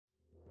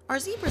Are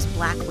zebras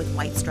black with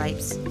white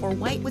stripes or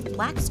white with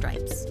black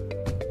stripes?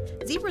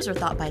 Zebras are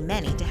thought by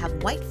many to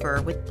have white fur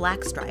with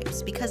black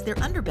stripes because their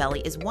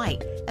underbelly is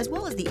white as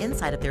well as the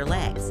inside of their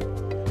legs.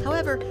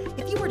 However,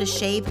 if you were to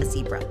shave a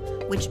zebra,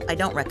 which I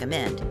don't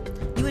recommend,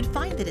 you would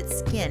find that its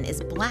skin is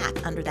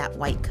black under that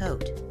white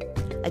coat.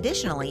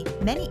 Additionally,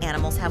 many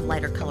animals have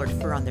lighter colored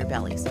fur on their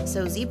bellies,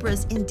 so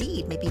zebras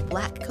indeed may be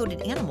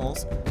black-coated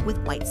animals with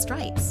white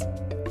stripes.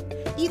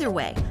 Either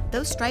way,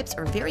 those stripes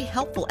are very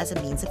helpful as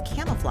a means of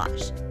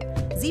camouflage.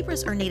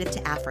 Zebras are native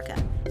to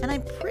Africa, and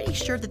I'm pretty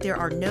sure that there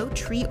are no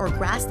tree or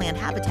grassland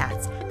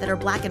habitats that are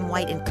black and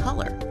white in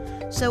color.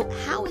 So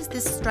how is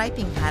this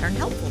striping pattern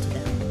helpful to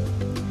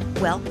them?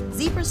 Well,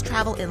 zebras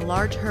travel in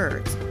large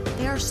herds.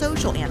 They are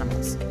social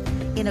animals.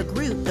 In a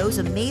group, those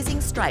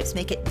amazing stripes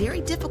make it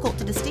very difficult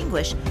to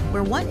distinguish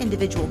where one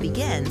individual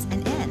begins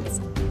and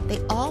ends.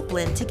 They all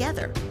blend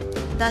together.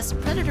 Thus,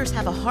 predators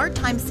have a hard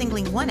time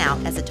singling one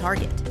out as a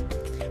target.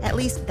 At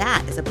least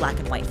that is a black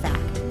and white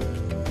fact.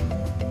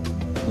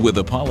 With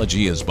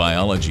Apologia's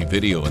biology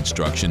video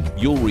instruction,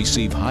 you'll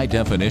receive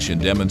high-definition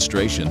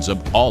demonstrations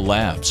of all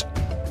labs,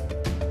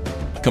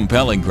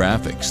 compelling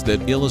graphics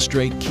that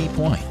illustrate key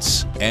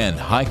points, and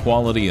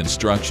high-quality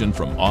instruction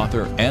from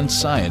author and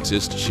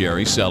scientist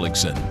Sherri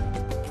Seligson.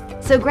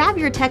 So grab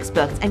your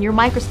textbooks and your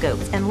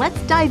microscopes and let's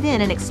dive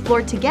in and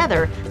explore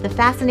together the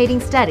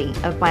fascinating study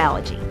of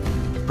biology.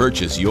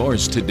 Purchase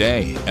yours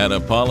today at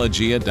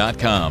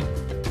apologia.com.